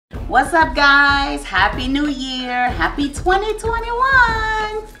What's up, guys? Happy New Year. Happy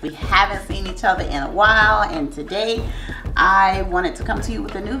 2021. We haven't seen each other in a while, and today I wanted to come to you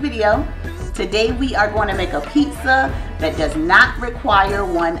with a new video. Today we are going to make a pizza that does not require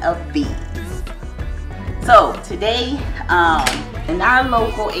one of these. So today in our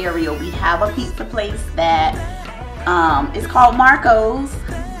local area we have a pizza place that is called Marco's,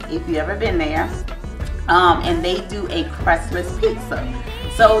 if you've ever been there, and they do a crustless pizza.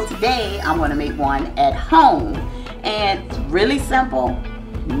 So today I'm going to make one at home, and it's really simple.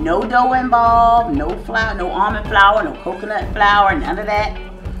 No dough involved, no flour, no almond flour, no coconut flour, none of that.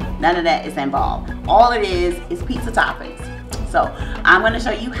 None of that is involved. All it is pizza toppings. So I'm going to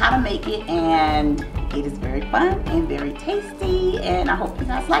show you how to make it, and it is very fun and very tasty, and I hope you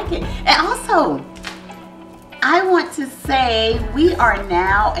guys like it. And also, I want to say we are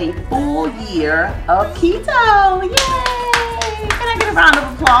now a full year of keto. Yay! Can I get a round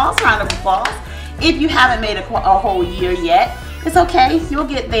of applause? Round of applause. If you haven't made a whole year yet, it's okay. You'll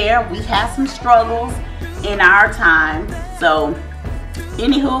get there. We had some struggles in our time. So,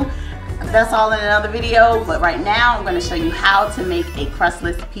 anywho, that's all in another video. But right now, I'm going to show you how to make a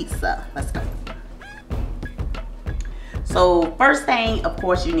crustless pizza. Let's go. So, first thing, of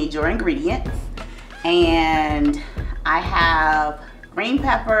course, you need your ingredients. And I have green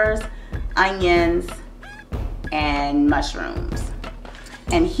peppers, onions, and mushrooms.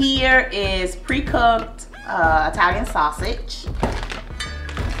 And here is pre-cooked Italian sausage,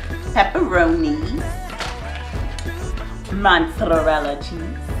 pepperoni, mozzarella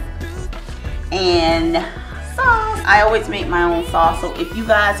cheese, and sauce. I always make my own sauce, so if you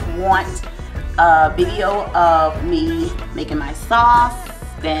guys want a video of me making my sauce,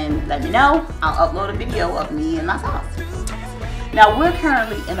 then let me know. I'll upload a video of me and my sauce. Now we're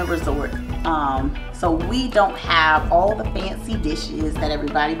currently in a resort, so we don't have all the fancy dishes that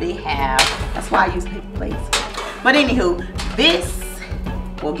everybody may have. That's why I use paper plates. But anywho, this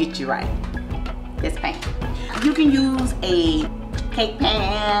will get you right. This pan. You can use a cake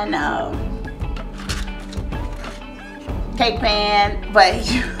pan,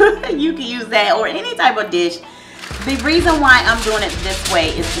 but you can use that or any type of dish. The reason why I'm doing it this way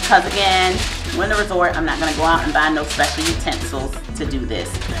is because, again, we're in a resort. I'm not going to go out and buy no special utensils to do this.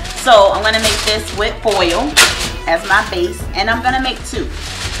 So I'm going to make this with foil as my base, and I'm going to make two.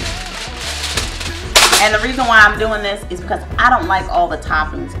 And the reason why I'm doing this is because I don't like all the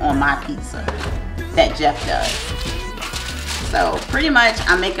toppings on my pizza that Jeff does. So pretty much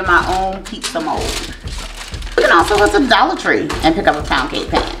I'm making my own pizza mold. You can also go to the Dollar Tree and pick up a pound cake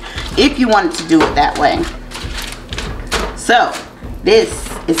pan if you wanted to do it that way. So this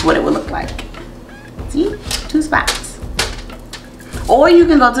is what it would look like. See, two spots. Or you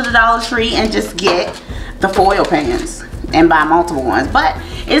can go to the Dollar Tree and just get the foil pans and buy multiple ones. But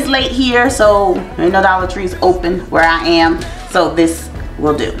it's late here, so no Dollar Tree's open where I am, so this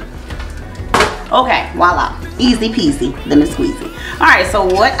will do. Okay, voila, easy peasy, lemon squeezy. All right, so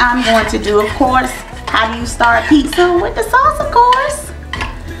what I'm going to do, of course, how do you start pizza? With the sauce, of course.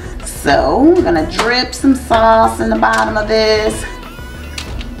 So I'm gonna drip some sauce in the bottom of this,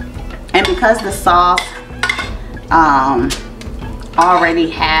 and because the sauce already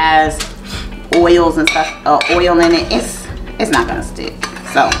has oils and stuff, oil in it, it's not gonna stick.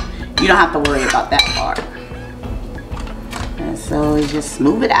 So you don't have to worry about that part. And so you just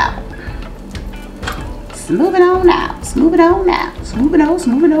smooth it out. Smooth it on out. Smooth it on out. Smooth it on.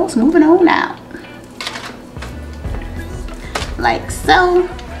 Smooth it on. Smooth it on out. Like so.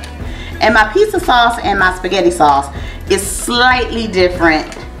 And my pizza sauce and my spaghetti sauce is slightly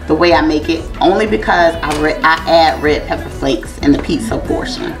different the way I make it, only because I add red pepper flakes in the pizza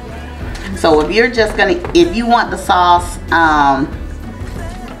portion. So if you're just gonna, if you want the sauce,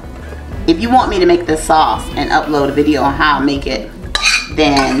 if you want me to make this sauce and upload a video on how I make it,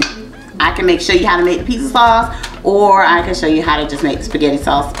 then I can show you how to make the pizza sauce, or I can show you how to just make the spaghetti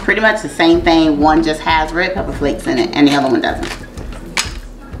sauce. Pretty much the same thing. One just has red pepper flakes in it and the other one doesn't.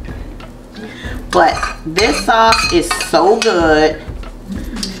 But this sauce is so good,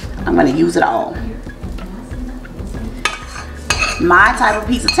 I'm going to use it all. My type of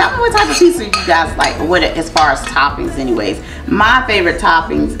pizza, tell me what type of pizza you guys like, or what as far as toppings anyways. My favorite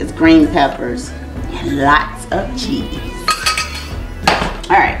toppings is green peppers and lots of cheese.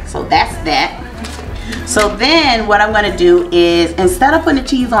 Alright, so that's that. So then what I'm going to do is, instead of putting the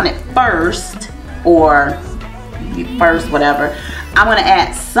cheese on it first, or first, whatever, I'm going to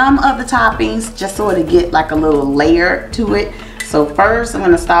add some of the toppings just so it'll get like a little layer to it. So first I'm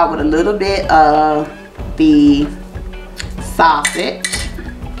going to start with a little bit of the sausage.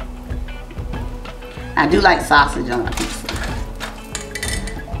 I do like sausage on my pizza.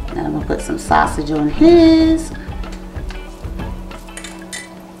 Now I'm gonna put some sausage on his.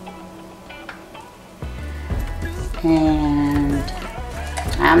 And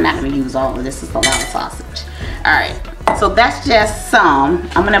I'm not gonna use all of this. It's a lot of sausage. All right, so that's just some.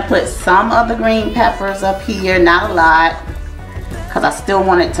 I'm gonna put some of the green peppers up here, not a lot, because I still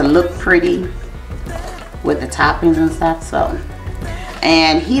want it to look pretty with the toppings and stuff. So,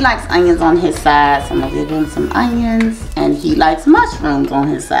 and he likes onions on his side, so I'm gonna give him some onions. And he likes mushrooms on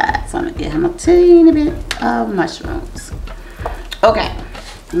his side, so I'm gonna give him a teeny bit of mushrooms. Okay,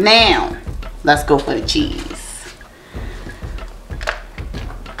 now let's go for the cheese.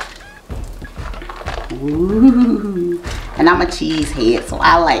 Ooh. And I'm a cheese head, so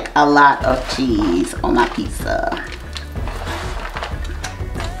I like a lot of cheese on my pizza.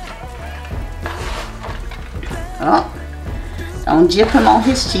 Oh, don't jip him on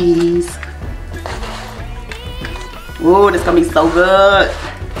his cheese. Ooh, this is gonna be so good.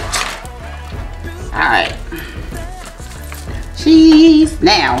 All right, cheese.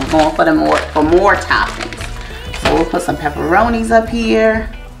 Now I'm going for more toppings. So we'll put some pepperonis up here.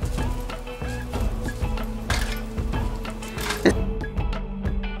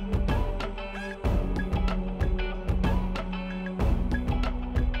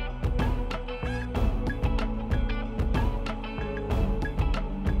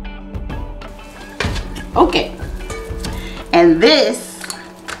 Okay, and this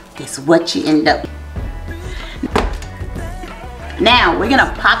is what you end up. Now we're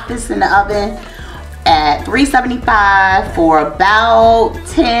gonna pop this in the oven at 375 for about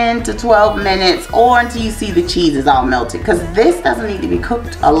 10 to 12 minutes, or until you see the cheese is all melted, because this doesn't need to be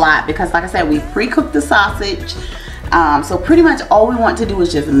cooked a lot, because like I said, we pre-cooked the sausage. So pretty much all we want to do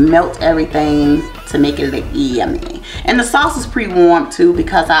is just melt everything to make it look yummy. And the sauce is pre-warmed too,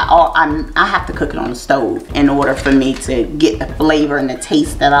 because I have to cook it on the stove in order for me to get the flavor and the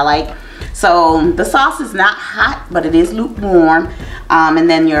taste that I like. So the sauce is not hot, but it is lukewarm. And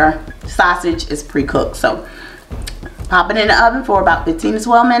then your sausage is pre-cooked. So pop it in the oven for about 15 to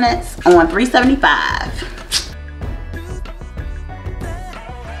 12 minutes on 375.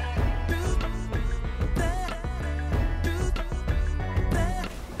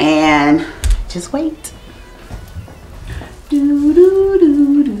 And just wait.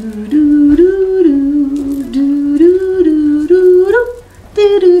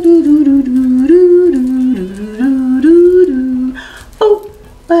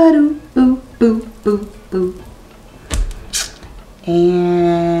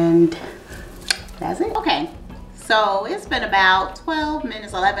 And that's it. Okay, so it's been about 12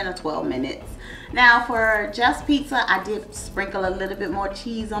 minutes, 11 or 12 minutes. Now for just pizza, I did sprinkle a little bit more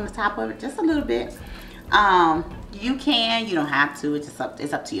cheese on the top of it, just a little bit. You don't have to, it's up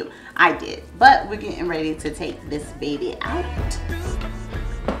to you. I did, but we're getting ready to take this baby out.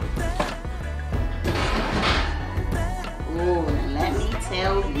 Oh, let me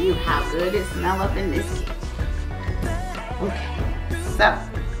tell you how good it smells up in this kitchen. Okay, so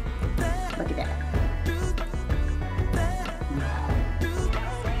look at that.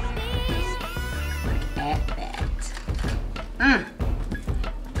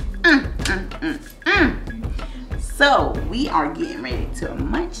 So we are getting ready to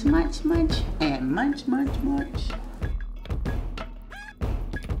munch.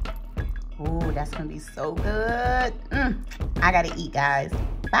 Oh, that's gonna be so good. I gotta eat, guys.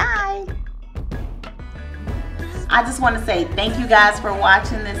 Bye. I just want to say thank you guys for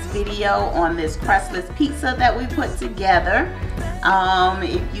watching this video on this crustless pizza that we put together.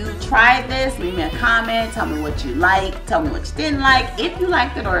 If you tried this, leave me a comment. Tell me what you like. Tell me what you didn't like. If you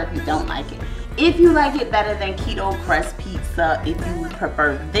liked it or if you don't like it. If you like it better than keto crust pizza, if you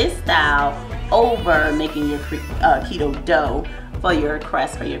prefer this style over making your keto dough for your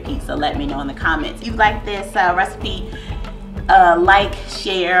crust for your pizza, let me know in the comments. If you like this recipe, like,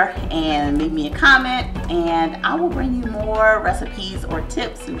 share, and leave me a comment, and I will bring you more recipes or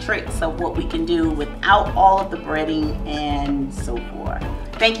tips and tricks of what we can do without all of the breading and so forth.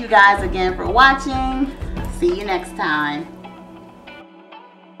 Thank you guys again for watching. See you next time.